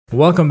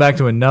Welcome back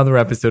to another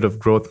episode of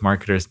Growth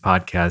Marketers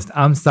Podcast.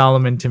 I'm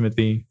Solomon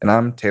Timothy. And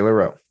I'm Taylor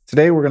Rowe.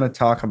 Today, we're going to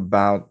talk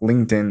about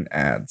LinkedIn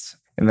ads.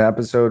 In the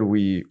episode,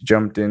 we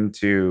jumped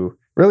into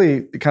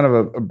really kind of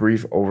a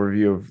brief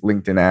overview of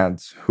LinkedIn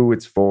ads, who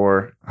it's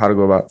for, how to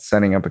go about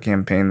setting up a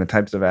campaign, the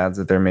types of ads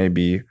that there may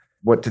be,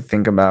 what to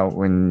think about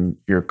when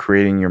you're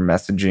creating your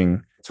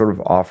messaging, sort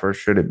of offer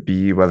should it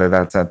be, whether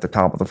that's at the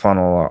top of the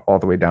funnel or all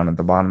the way down at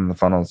the bottom of the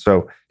funnel.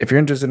 So if you're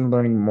interested in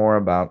learning more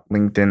about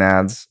LinkedIn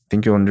ads, I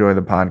think you'll enjoy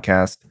the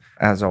podcast.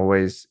 As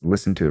always,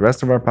 listen to the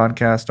rest of our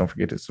podcast. Don't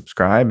forget to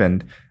subscribe.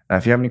 And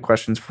if you have any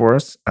questions for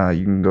us,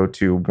 you can go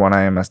to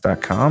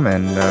oneims.com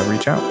and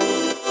reach out.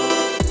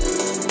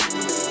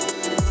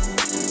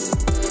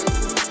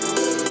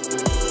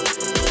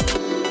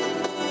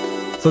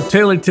 So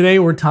Taylor, today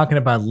we're talking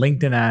about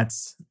LinkedIn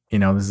ads.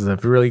 This is a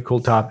really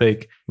cool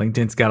topic.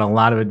 LinkedIn's got a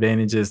lot of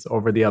advantages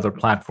over the other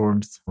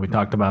platforms. We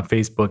talked about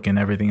Facebook and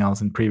everything else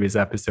in previous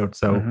episodes.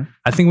 So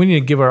I think we need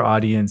to give our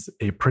audience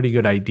a pretty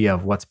good idea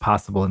of what's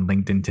possible in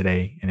LinkedIn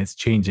today. And it's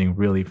changing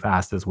really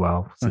fast as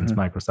well since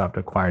Microsoft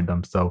acquired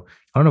them. So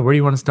I don't know, where do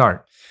you want to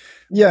start?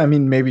 Yeah,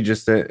 maybe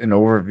just an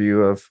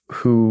overview of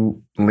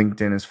who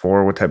LinkedIn is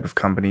for, what type of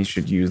companies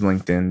should use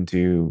LinkedIn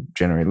to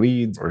generate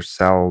leads or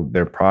sell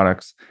their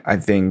products. I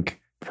think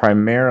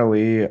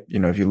primarily,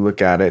 if you look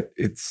at it,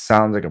 it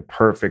sounds like a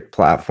perfect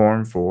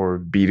platform for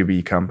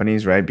B2B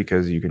companies, right?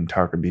 Because you can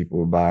target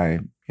people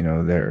by,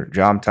 their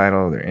job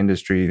title, their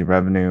industry, the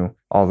revenue,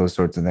 all those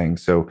sorts of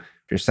things. So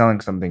if you're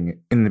selling something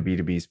in the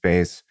B2B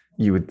space,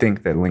 you would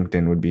think that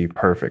LinkedIn would be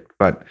perfect.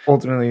 But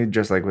ultimately,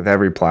 just like with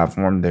every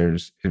platform,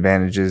 there's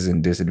advantages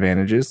and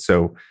disadvantages.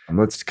 So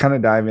let's kind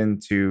of dive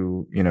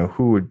into,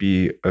 who would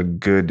be a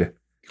good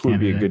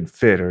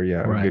fit or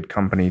a good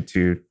company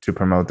to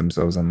promote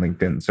themselves on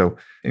LinkedIn. So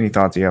any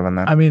thoughts you have on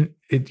that?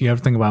 You have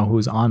to think about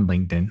who's on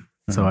LinkedIn.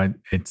 So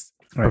it's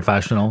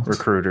professionals,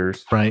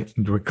 recruiters, right?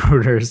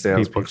 Recruiters,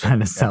 people trying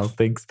to sell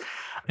things.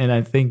 And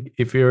I think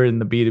if you're in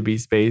the B2B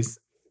space,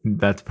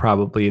 that's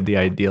probably the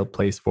ideal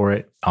place for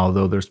it.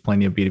 Although there's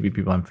plenty of B2B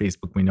people on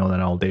Facebook, we know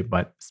that all day,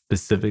 but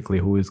specifically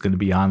who is going to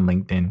be on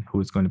LinkedIn, who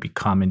is going to be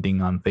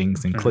commenting on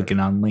things and clicking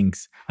on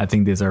links. I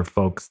think these are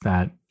folks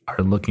that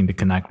are looking to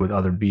connect with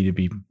other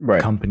B2B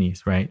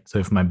companies, right? So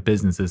if my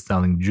business is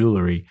selling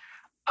jewelry,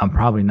 I'm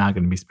probably not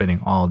going to be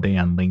spending all day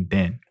on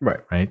LinkedIn,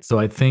 right? So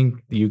I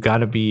think you got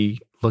to be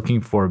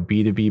looking for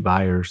B2B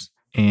buyers.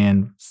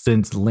 And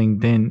since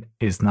LinkedIn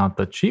is not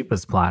the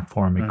cheapest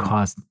platform, it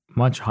costs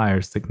much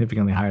higher,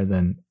 significantly higher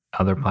than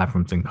other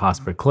platforms in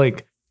cost per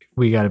click.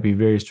 We got to be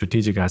very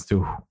strategic as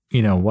to,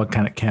 what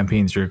kind of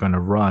campaigns you're going to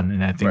run.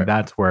 And I think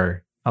that's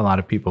where a lot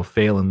of people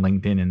fail in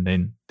LinkedIn and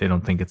then they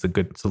don't think it's a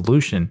good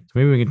solution. So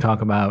maybe we can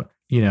talk about,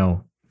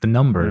 the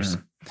numbers.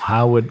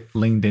 How would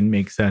LinkedIn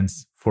make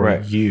sense for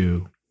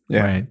you?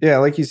 Yeah. Right? Yeah.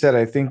 Like you said,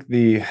 I think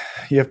you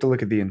have to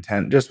look at the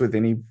intent just with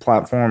any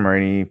platform or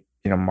any,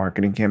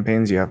 marketing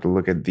campaigns. You have to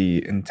look at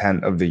the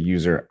intent of the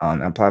user on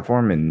that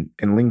platform. And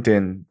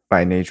LinkedIn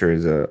by nature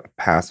is a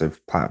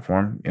passive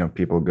platform.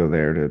 People go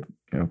there to,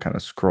 kind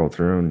of scroll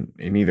through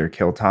and either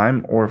kill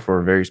time or for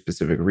a very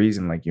specific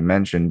reason, like you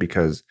mentioned,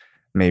 because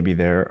maybe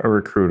they're a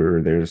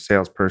recruiter, they're a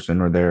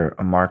salesperson, or they're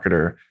a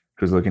marketer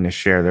who's looking to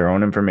share their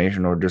own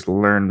information or just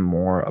learn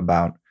more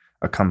about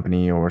a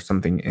company or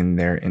something in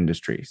their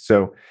industry.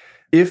 So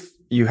if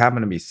you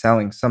happen to be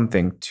selling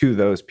something to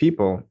those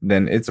people,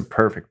 then it's a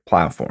perfect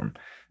platform.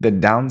 The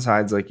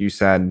downsides, like you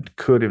said,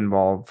 could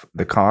involve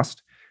the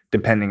cost,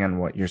 depending on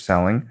what you're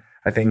selling.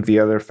 I think the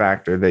other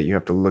factor that you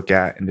have to look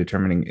at in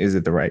determining is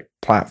it the right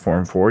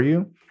platform for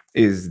you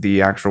is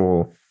the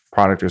actual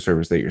product or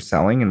service that you're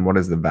selling and what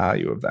is the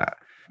value of that.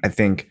 I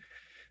think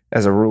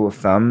as a rule of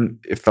thumb,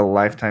 if the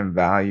lifetime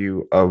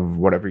value of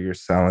whatever you're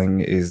selling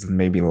is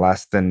maybe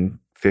less than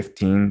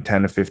 $10,000 to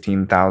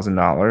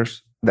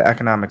 $15,000, the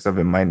economics of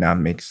it might not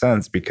make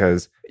sense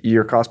because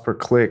your cost per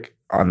click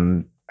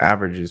on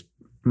average is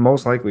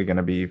most likely going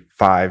to be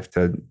 $5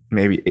 to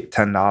maybe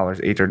 $10,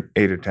 $8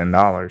 or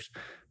 $10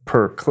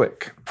 per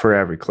click for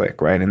every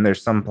click, right? And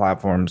there's some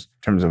platforms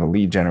in terms of a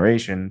lead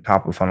generation,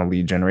 top of funnel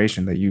lead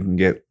generation, that you can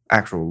get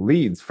actual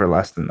leads for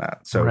less than that.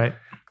 So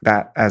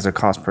that as a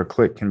cost per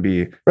click can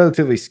be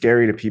relatively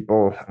scary to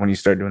people when you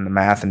start doing the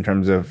math in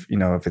terms of,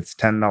 if it's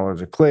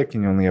 $10 a click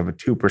and you only have a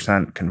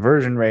 2%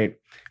 conversion rate.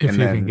 If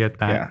you can get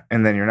that. Yeah.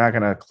 And then you're not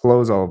going to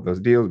close all of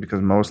those deals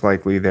because most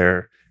likely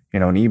they're,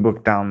 an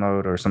ebook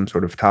download or some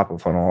sort of top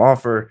of funnel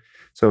offer.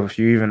 So if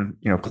you even,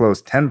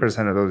 close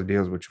 10% of those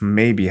deals, which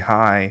may be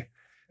high,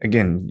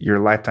 again, your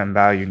lifetime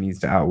value needs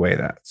to outweigh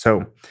that.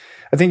 So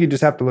I think you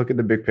just have to look at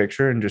the big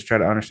picture and just try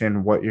to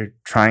understand what you're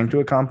trying to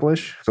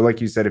accomplish. So like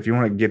you said, if you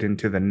want to get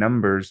into the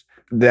numbers,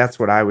 that's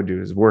what I would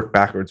do is work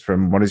backwards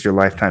from what is your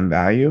lifetime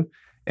value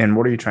and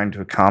what are you trying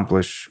to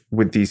accomplish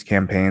with these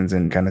campaigns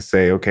and kind of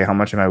say, okay, how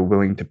much am I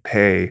willing to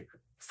pay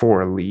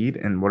for a lead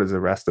and what does the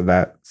rest of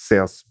that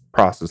sales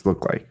process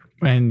look like?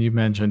 And you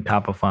mentioned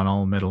top of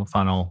funnel, middle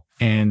funnel.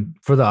 And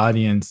for the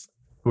audience,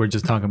 we're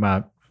just talking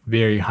about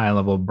very high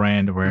level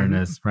brand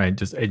awareness, right?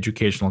 Just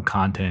educational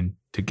content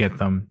to get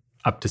them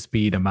up to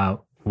speed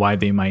about why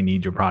they might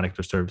need your product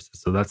or services.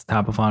 So that's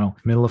top of funnel.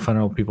 Middle of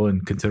funnel, people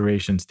in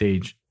consideration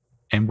stage.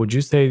 And would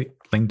you say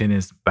LinkedIn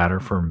is better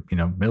for,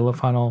 middle of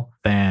funnel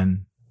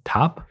than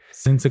top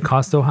since it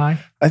costs so high?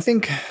 I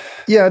think,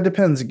 yeah, it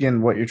depends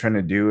again what you're trying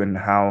to do and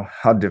how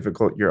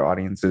difficult your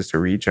audience is to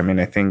reach. I mean,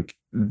 I think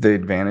the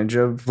advantage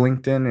of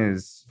LinkedIn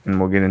is, and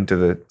we'll get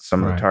into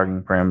some of the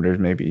targeting parameters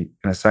maybe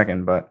in a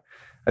second, but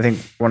I think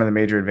one of the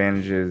major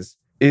advantages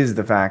is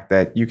the fact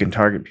that you can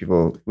target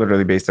people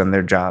literally based on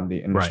their job, the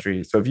industry.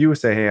 Right. So if you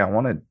say, hey, I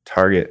want to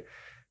target,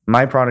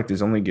 my product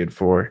is only good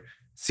for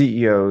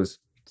CEOs,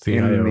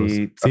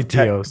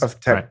 CTOs of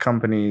tech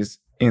companies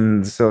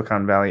in the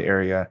Silicon Valley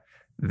area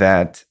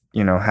that,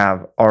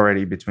 have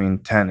already between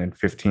 10 and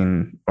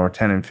 15 or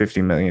 10 and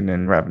 50 million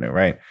in revenue,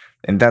 right?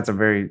 And that's a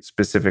very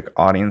specific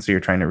audience that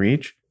you're trying to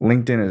reach.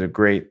 LinkedIn is a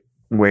great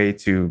way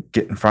to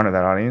get in front of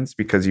that audience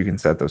because you can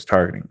set those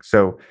targeting.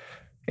 So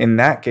in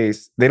that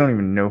case, they don't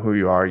even know who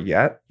you are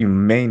yet. You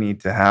may need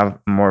to have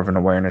more of an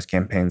awareness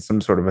campaign, some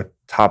sort of a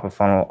top of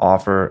funnel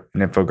offer,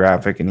 an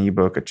infographic, an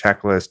ebook, a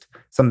checklist,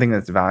 something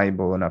that's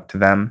valuable enough to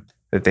them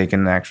that they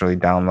can actually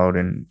download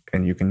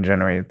and you can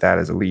generate that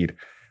as a lead.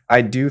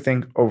 I do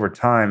think over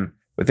time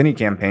with any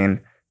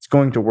campaign, it's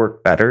going to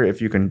work better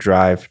if you can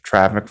drive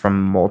traffic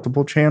from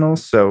multiple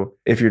channels. So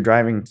if you're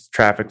driving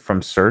traffic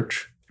from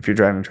search, if you're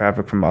driving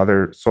traffic from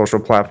other social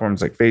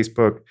platforms like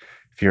Facebook,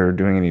 if you're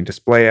doing any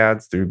display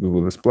ads through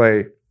Google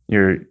Display,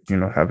 you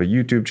have a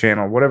YouTube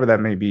channel, whatever that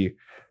may be,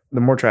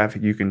 the more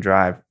traffic you can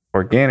drive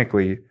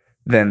organically,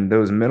 then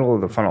those middle of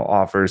the funnel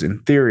offers, in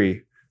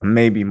theory,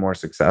 may be more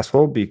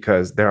successful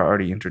because they're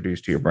already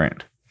introduced to your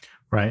brand.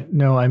 Right.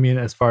 No, I mean,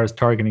 as far as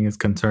targeting is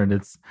concerned,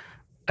 it's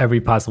every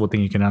possible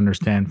thing you can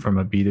understand from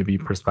a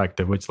B2B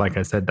perspective, which, like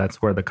I said,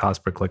 that's where the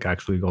cost per click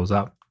actually goes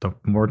up. The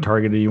more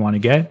targeted you want to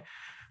get,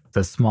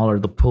 the smaller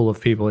the pool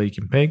of people you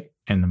can pick,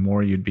 and the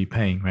more you'd be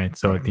paying, right?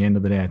 So at the end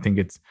of the day, I think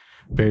it's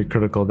very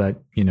critical that,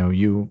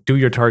 you do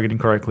your targeting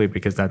correctly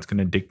because that's going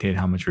to dictate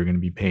how much you're going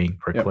to be paying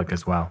per click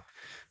as well.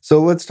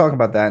 So let's talk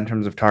about that in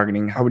terms of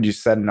targeting. How would you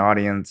set an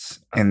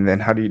audience? And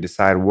then how do you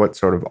decide what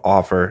sort of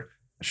offer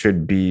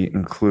should be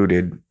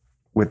included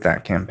with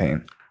that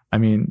campaign? I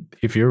mean,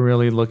 if you're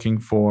really looking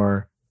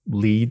for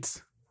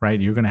leads, right,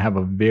 you're going to have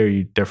a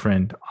very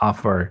different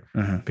offer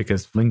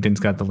because LinkedIn's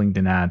got the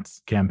LinkedIn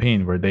ads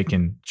campaign where they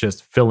can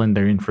just fill in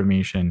their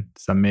information,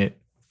 submit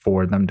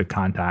for them to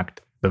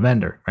contact the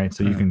vendor, right?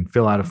 So you can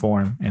fill out a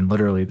form and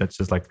literally that's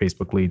just like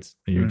Facebook leads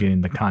that you're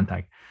getting the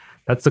contact.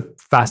 That's the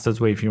fastest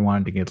way if you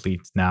wanted to get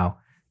leads. Now,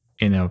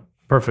 in a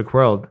perfect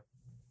world,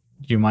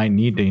 you might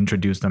need to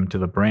introduce them to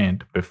the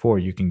brand before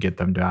you can get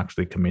them to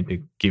actually commit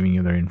to giving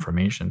you their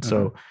information.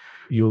 So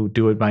you'll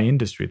do it by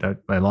industry. That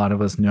a lot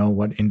of us know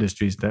what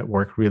industries that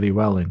work really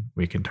well in.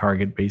 We can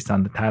target based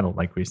on the title,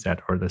 like we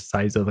said, or the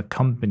size of the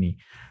company,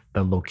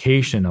 the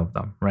location of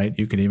them, right?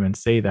 You can even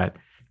say that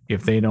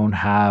if they don't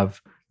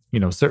have,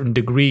 certain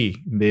degree,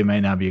 they might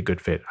not be a good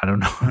fit. I don't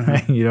know.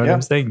 Right? You know what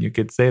I'm saying? You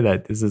could say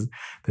that this is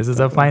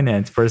a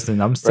finance person.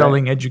 I'm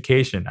selling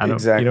education.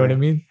 Exactly. You know what I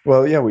mean?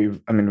 Well, yeah,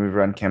 we've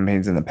run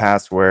campaigns in the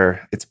past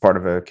where it's part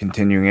of a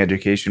continuing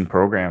education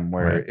program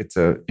where it's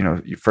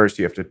first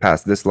you have to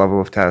pass this level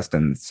of test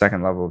and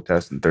second level of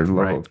test and third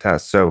level of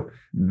test. So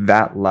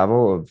that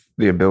level of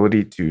the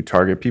ability to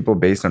target people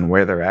based on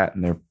where they're at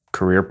in their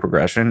career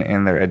progression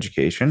and their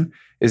education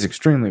is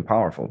extremely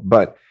powerful.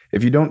 But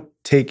if you don't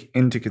take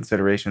into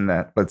consideration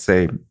that, let's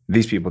say,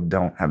 these people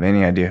don't have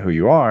any idea who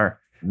you are,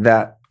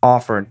 that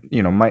offer,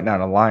 might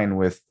not align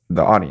with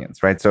the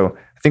audience, right? So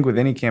I think with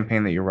any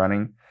campaign that you're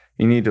running,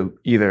 you need to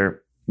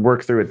either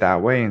work through it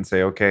that way and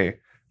say, okay,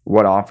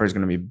 what offer is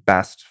going to be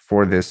best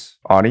for this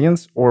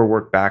audience, or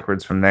work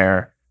backwards from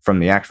there, from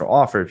the actual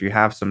offer. If you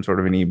have some sort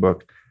of an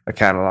ebook, a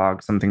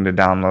catalog, something to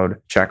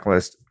download,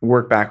 checklist,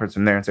 work backwards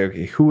from there and say,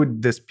 okay, who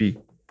would this be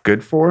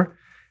good for?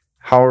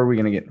 How are we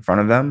going to get in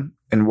front of them?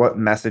 And what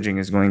messaging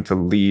is going to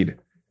lead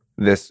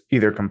this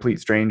either complete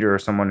stranger or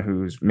someone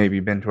who's maybe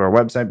been to our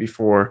website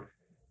before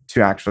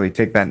to actually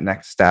take that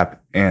next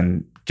step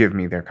and give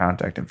me their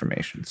contact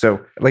information?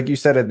 So like you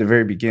said at the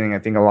very beginning, I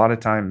think a lot of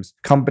times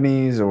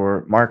companies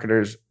or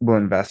marketers will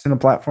invest in a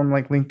platform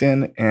like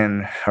LinkedIn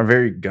and are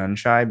very gun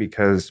shy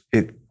because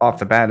off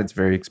the bat, it's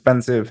very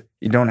expensive.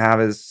 You don't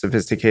have as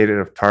sophisticated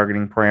of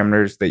targeting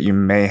parameters that you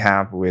may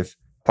have with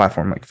a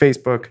platform like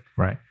Facebook.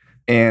 Right.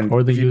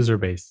 Or the user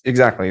base.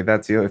 Exactly.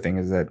 That's the other thing,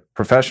 is that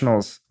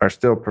professionals are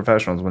still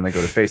professionals when they go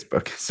to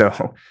Facebook. So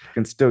you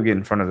can still get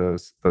in front of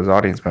those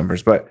audience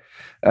members. But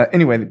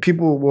anyway,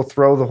 people will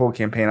throw the whole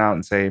campaign out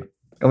and say,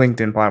 a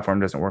LinkedIn platform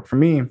doesn't work for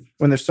me,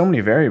 when there's so many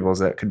variables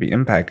that could be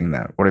impacting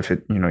that. What if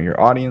your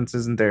audience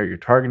isn't there, your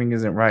targeting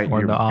isn't right, or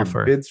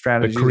your bid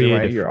strategy isn't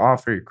right, your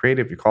offer, your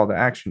creative, your call to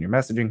action, your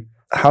messaging?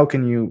 How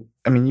can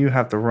you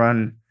have to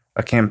run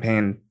a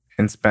campaign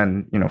and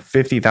spend,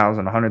 $50,000,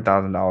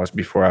 $100,000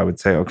 before I would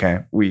say, okay,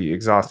 we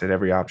exhausted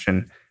every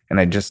option and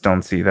I just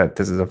don't see that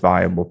this is a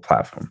viable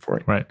platform for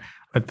you. Right.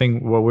 I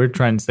think what we're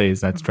trying to say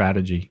is that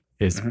strategy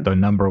is the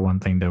number one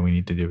thing that we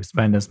need to do.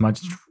 Spend as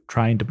much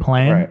trying to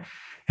plan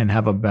and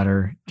have a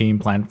better game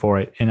plan for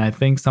it. And I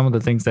think some of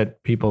the things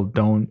that people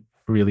don't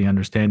really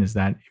understand is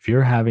that if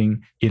you're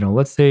having,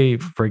 let's say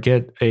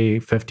forget a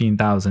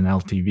 15,000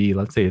 LTV,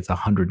 let's say it's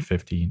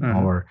 150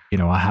 or, a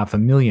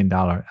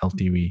 $500,000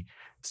 LTV.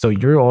 So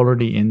you're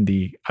already in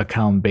the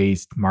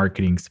account-based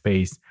marketing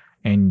space.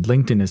 And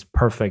LinkedIn is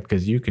perfect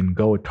because you can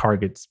go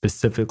target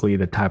specifically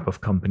the type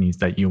of companies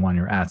that you want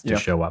your ads to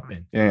show up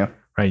in. Yeah.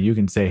 Right. You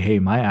can say, hey,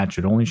 my ad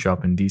should only show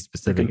up in these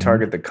specific. You can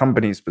target the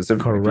company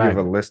specifically. Correct. If you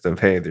have a list of,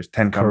 hey, there's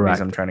 10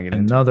 companies I'm trying to get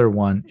into. Another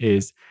one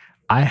is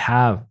I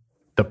have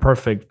the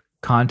perfect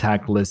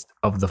contact list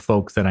of the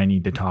folks that I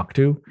need to talk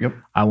to. Yep.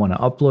 I want to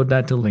upload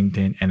that to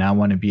LinkedIn and I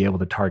want to be able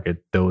to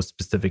target those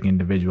specific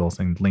individuals,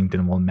 and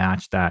LinkedIn will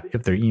match that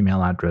if their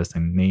email address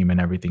and name and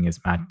everything is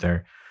matched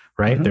there.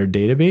 Right? Their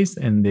database,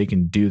 and they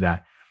can do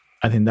that.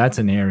 I think that's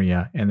an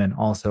area. And then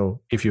also,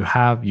 if you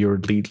have your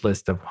lead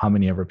list of how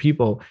many ever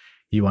people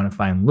you want to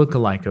find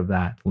lookalike of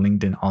that,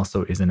 LinkedIn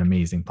also is an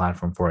amazing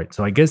platform for it.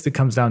 So I guess it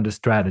comes down to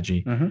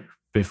strategy.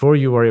 Before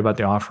you worry about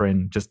the offer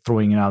and just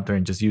throwing it out there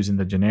and just using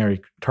the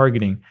generic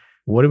targeting,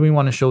 what do we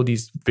want to show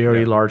these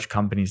very large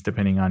companies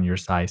depending on your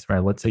size,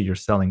 right? Let's say you're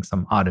selling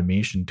some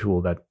automation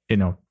tool that,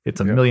 it's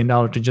 $1 million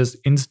to just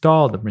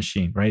install the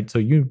machine, right? So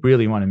you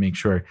really want to make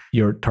sure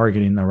you're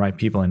targeting the right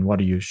people and what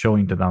are you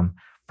showing to them?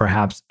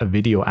 Perhaps a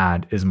video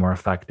ad is more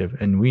effective.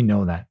 And we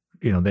know that,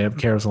 they have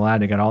carousel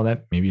ad, they got all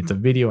that. Maybe it's a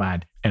video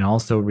ad. And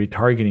also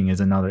retargeting is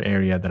another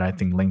area that I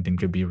think LinkedIn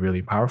could be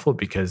really powerful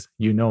because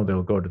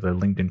they'll go to the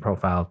LinkedIn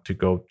profile to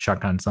go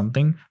check on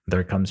something.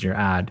 There comes your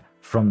ad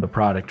from the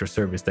product or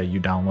service that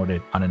you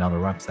downloaded on another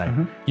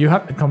website. You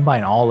have to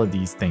combine all of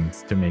these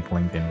things to make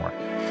LinkedIn work.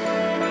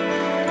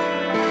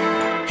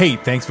 Hey,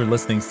 thanks for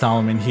listening.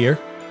 Solomon here.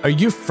 Are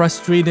you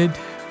frustrated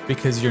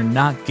because you're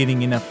not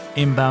getting enough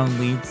inbound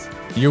leads?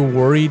 You're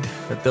worried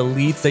that the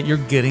leads that you're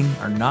getting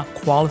are not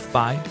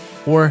qualified?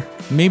 Or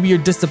maybe you're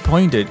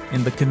disappointed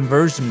in the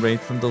conversion rate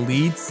from the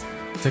leads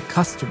to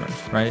customers,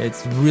 right?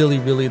 It's really,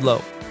 really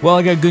low. Well,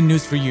 I got good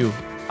news for you.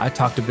 I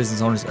talk to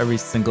business owners every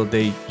single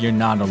day. You're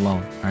not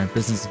alone. All right,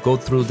 businesses go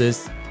through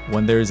this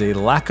when there's a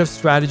lack of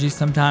strategy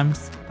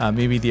sometimes.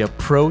 Maybe the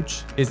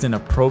approach isn't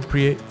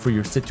appropriate for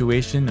your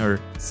situation, or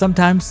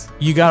sometimes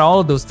you got all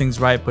of those things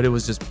right, but it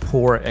was just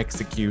poor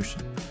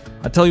execution.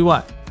 I'll tell you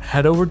what,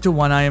 head over to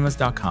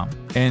oneims.com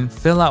and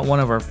fill out one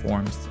of our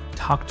forms.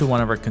 Talk to one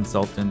of our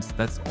consultants.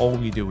 That's all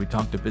we do. We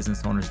talk to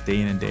business owners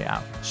day in and day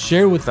out.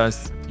 Share with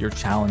us your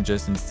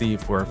challenges and see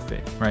if we're a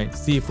fit, right?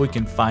 See if we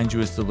can find you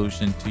a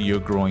solution to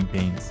your growing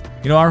pains.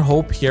 Our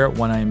hope here at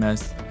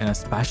OneIMS, and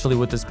especially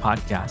with this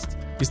podcast,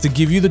 is to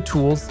give you the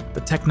tools,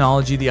 the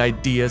technology, the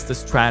ideas, the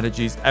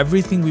strategies,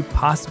 everything we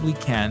possibly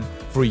can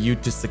for you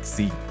to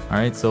succeed. All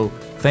right. So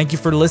thank you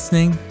for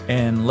listening,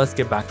 and let's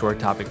get back to our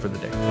topic for the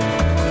day.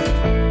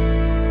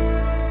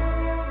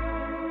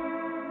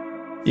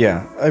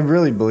 Yeah, I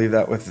really believe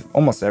that with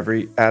almost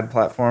every ad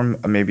platform,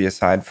 maybe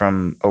aside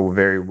from a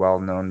very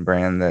well-known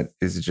brand that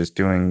is just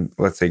doing,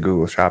 let's say,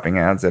 Google Shopping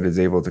ads that is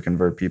able to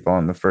convert people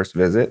on the first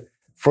visit.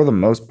 For the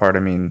most part,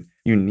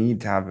 you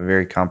need to have a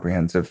very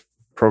comprehensive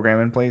program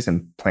in place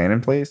and plan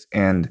in place.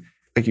 And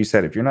like you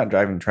said, if you're not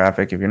driving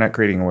traffic, if you're not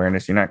creating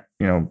awareness, you're not,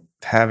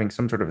 having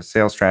some sort of a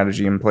sales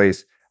strategy in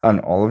place on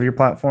all of your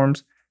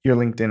platforms, your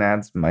LinkedIn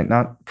ads might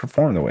not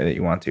perform the way that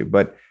you want to.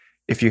 But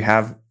if you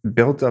have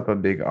built up a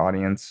big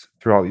audience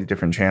through all these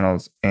different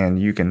channels and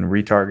you can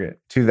retarget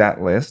to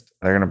that list,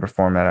 they're going to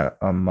perform at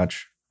a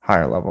much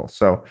higher level.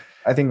 So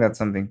I think that's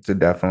something to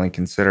definitely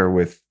consider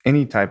with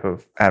any type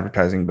of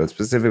advertising, but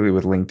specifically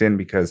with LinkedIn,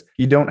 because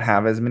you don't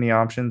have as many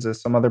options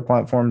as some other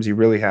platforms. You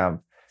really have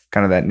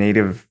kind of that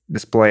native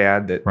display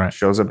ad that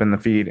shows up in the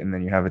feed, and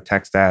then you have a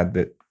text ad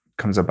that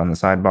comes up on the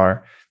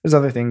sidebar. There's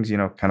other things,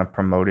 kind of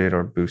promoted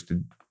or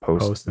boosted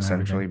posts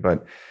essentially,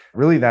 but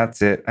really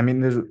that's it.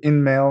 There's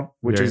InMail,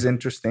 which is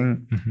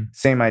interesting.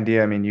 Same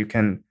idea. You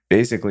can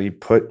basically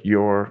put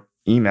your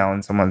email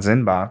in someone's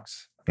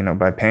inbox,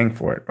 by paying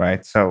for it,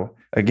 right? So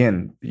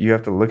again, you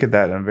have to look at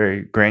that on a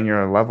very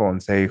granular level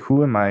and say,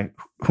 who am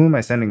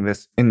I sending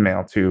this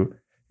InMail to,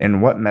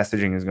 and what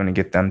messaging is going to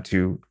get them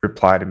to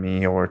reply to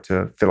me or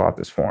to fill out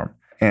this form?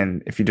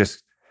 And if you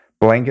just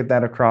blanket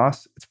that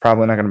across, it's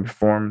probably not going to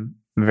perform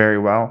very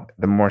well.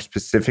 The more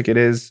specific it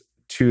is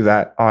to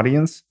that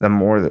audience, the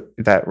more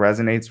that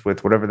resonates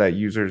with whatever that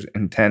user's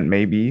intent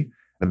may be,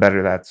 the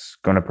better that's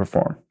going to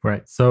perform.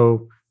 Right.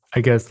 So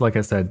I guess, like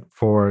I said,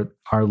 for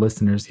our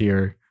listeners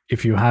here,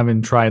 if you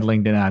haven't tried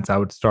LinkedIn ads, I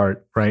would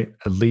start, right?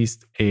 At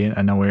least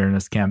an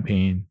awareness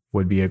campaign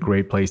would be a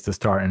great place to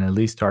start, and at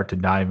least start to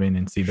dive in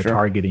and see the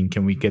targeting.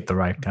 Can we get the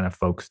right kind of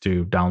folks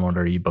to download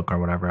our ebook or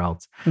whatever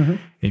else?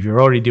 If you're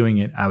already doing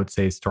it, I would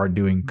say start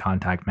doing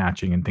contact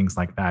matching and things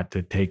like that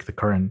to take the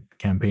current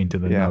campaign to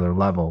another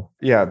level.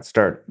 Yeah,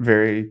 start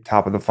very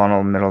top of the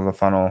funnel, middle of the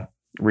funnel,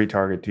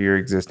 retarget to your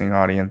existing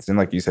audience. And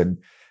like you said,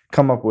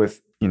 come up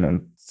with,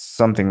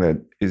 something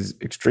that is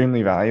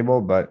extremely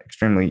valuable, but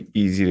extremely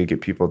easy to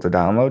get people to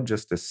download,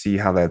 just to see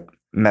how that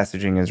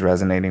messaging is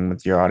resonating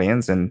with your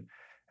audience. And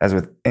as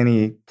with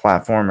any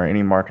platform or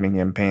any marketing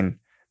campaign,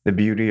 the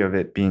beauty of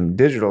it being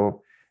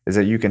digital is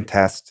that you can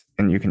test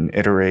and you can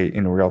iterate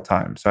in real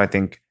time. So I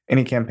think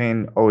any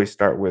campaign always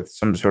start with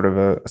some sort of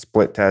a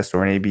split test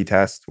or an A/B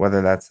test,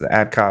 whether that's the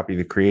ad copy,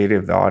 the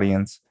creative, the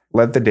audience.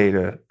 Let the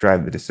data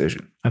drive the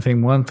decision. I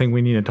think one thing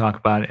we need to talk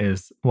about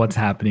is what's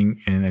happening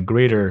in a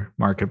greater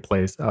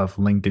marketplace of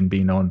LinkedIn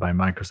being owned by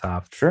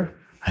Microsoft. Sure.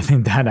 I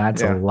think that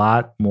adds a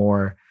lot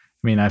more.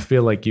 I mean, I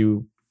feel like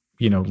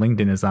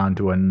LinkedIn is on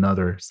to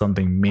another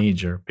something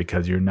major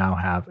because you now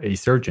have a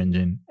search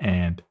engine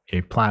and a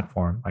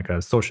platform, like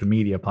a social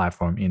media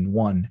platform in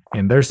one.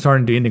 And they're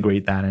starting to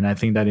integrate that. And I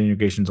think that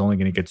integration is only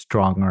going to get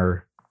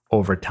stronger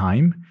over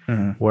time,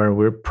 where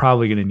we're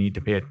probably going to need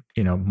to pay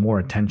more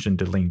attention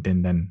to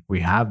LinkedIn than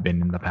we have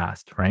been in the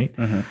past, right?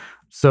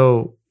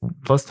 So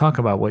let's talk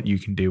about what you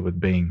can do with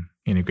Bing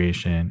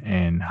integration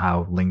and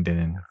how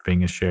LinkedIn and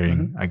Bing is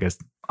sharing, I guess,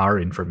 our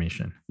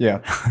information.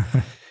 Yeah.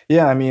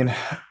 Yeah, I mean,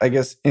 I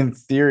guess in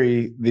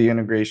theory, the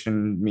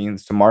integration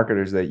means to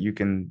marketers that you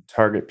can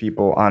target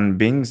people on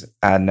Bing's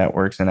ad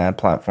networks and ad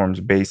platforms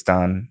based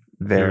on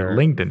their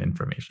LinkedIn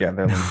information. Yeah,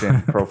 their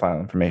LinkedIn profile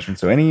information.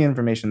 So any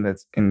information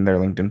that's in their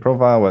LinkedIn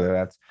profile, whether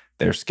that's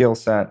their skill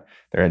set,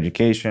 their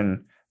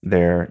education,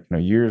 their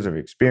years of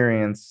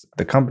experience,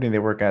 the company they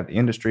work at, the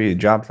industry, the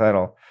job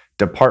title,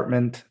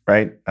 department,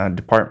 right?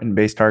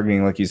 Department-based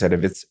targeting, like you said,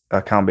 if it's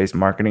account-based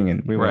marketing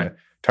and we want to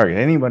target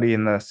anybody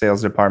in the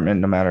sales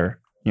department, no matter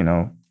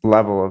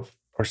level of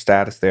or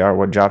status they are,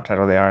 what job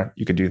title they are,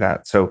 you could do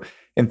that. So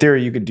in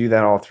theory, you could do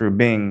that all through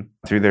Bing,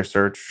 through their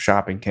search,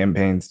 shopping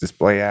campaigns,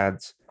 display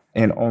ads,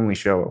 and only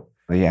show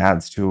the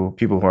ads to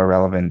people who are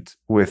relevant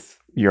with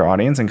your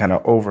audience and kind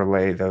of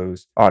overlay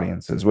those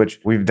audiences, which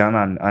we've done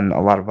on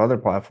a lot of other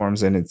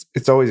platforms. And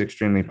it's always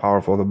extremely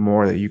powerful. The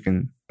more that you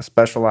can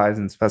specialize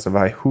and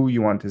specify who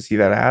you want to see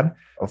that ad,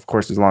 of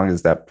course, as long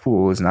as that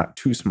pool is not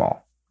too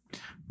small.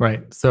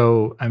 Right.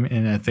 So,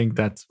 I think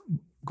that's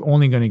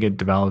only going to get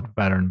developed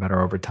better and better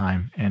over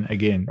time. And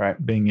again,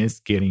 Bing is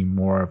getting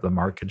more of the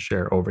market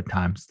share over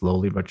time,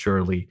 slowly but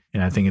surely.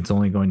 And I think it's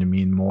only going to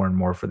mean more and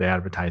more for the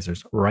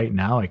advertisers. Right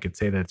now, I could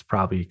say that it's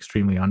probably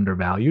extremely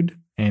undervalued,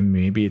 and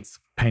maybe it's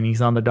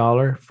pennies on the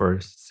dollar for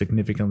a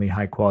significantly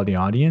high quality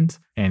audience.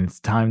 And it's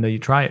time that you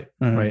try it,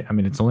 right? I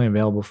mean, it's only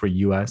available for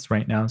US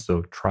right now.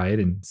 So try it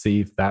and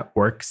see if that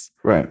works.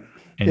 Right.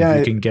 And if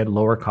you can get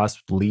lower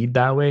cost lead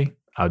that way,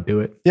 I'll do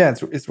it. Yeah,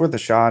 it's worth a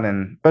shot.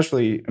 And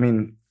especially,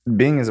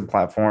 Bing is a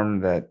platform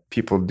that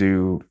people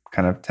do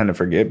kind of tend to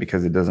forget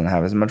because it doesn't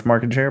have as much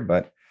market share.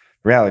 But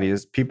the reality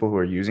is people who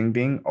are using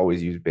Bing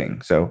always use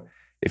Bing. So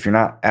if you're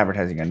not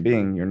advertising on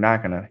Bing, you're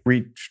not going to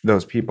reach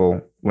those people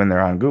when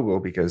they're on Google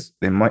because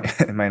it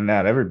might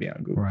not ever be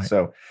on Google. Right.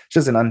 So it's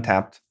just an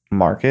untapped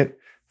market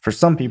for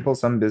some people,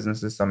 some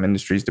businesses, some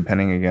industries,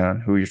 depending again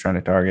on who you're trying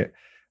to target.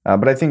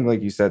 But I think,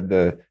 like you said,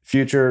 the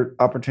future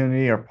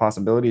opportunity or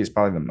possibility is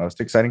probably the most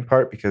exciting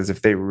part, because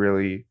if they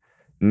really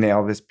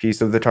nail this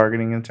piece of the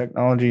targeting and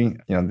technology,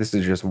 this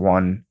is just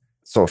one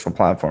social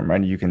platform,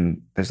 right?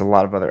 There's a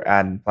lot of other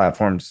ad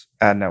platforms,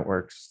 ad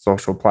networks,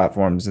 social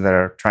platforms that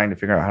are trying to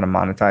figure out how to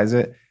monetize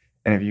it.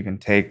 And if you can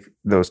take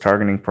those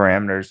targeting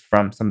parameters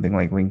from something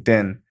like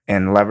LinkedIn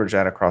and leverage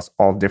that across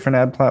all different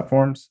ad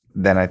platforms,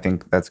 then I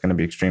think that's going to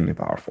be extremely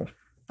powerful.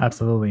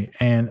 Absolutely.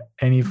 And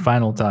any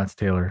final thoughts,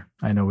 Taylor?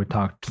 I know we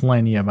talked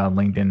plenty about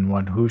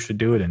LinkedIn, who should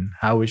do it and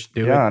how we should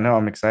do it. Yeah, no,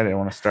 I'm excited. I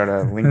want to start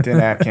a LinkedIn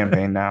ad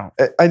campaign now.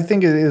 I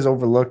think it is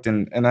overlooked,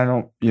 and I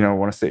don't,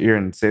 want to sit here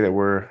and say that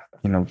we're,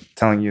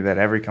 telling you that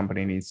every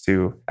company needs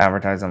to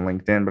advertise on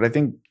LinkedIn, but I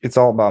think it's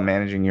all about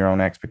managing your own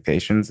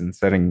expectations and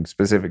setting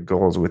specific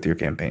goals with your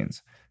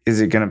campaigns. Is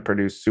it going to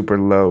produce super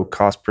low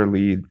cost per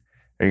lead?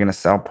 Are you going to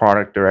sell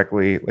product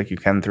directly like you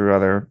can through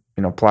other,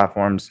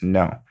 platforms?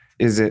 No.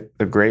 Is it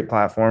a great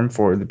platform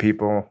for the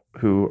people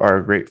who are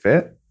a great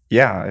fit?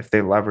 Yeah, if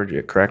they leverage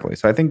it correctly.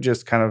 So I think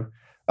just kind of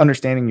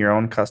understanding your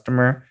own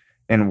customer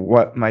and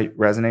what might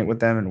resonate with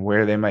them and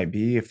where they might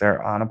be if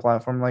they're on a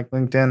platform like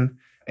LinkedIn,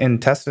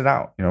 and test it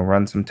out.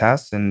 Run some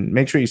tests and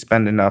make sure you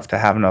spend enough to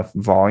have enough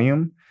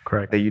volume.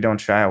 Correct. That you don't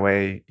shy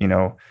away,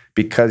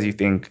 because you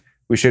think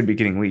we should be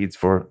getting leads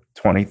for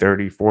 $20,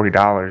 $30,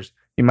 $40.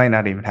 You might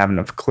not even have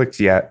enough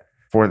clicks yet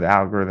for the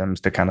algorithms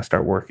to kind of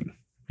start working.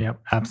 Yep,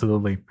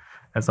 absolutely.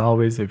 As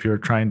always, if you're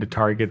trying to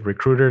target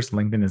recruiters,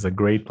 LinkedIn is a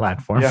great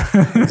platform. Yeah,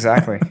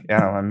 exactly.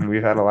 Yeah,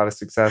 we've had a lot of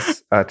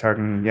success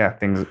targeting,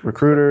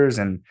 recruiters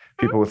and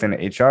people within the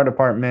HR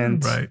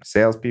department,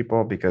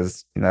 salespeople,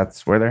 because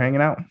that's where they're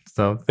hanging out.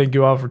 So thank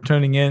you all for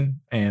tuning in,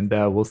 and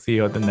we'll see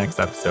you at the next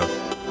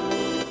episode.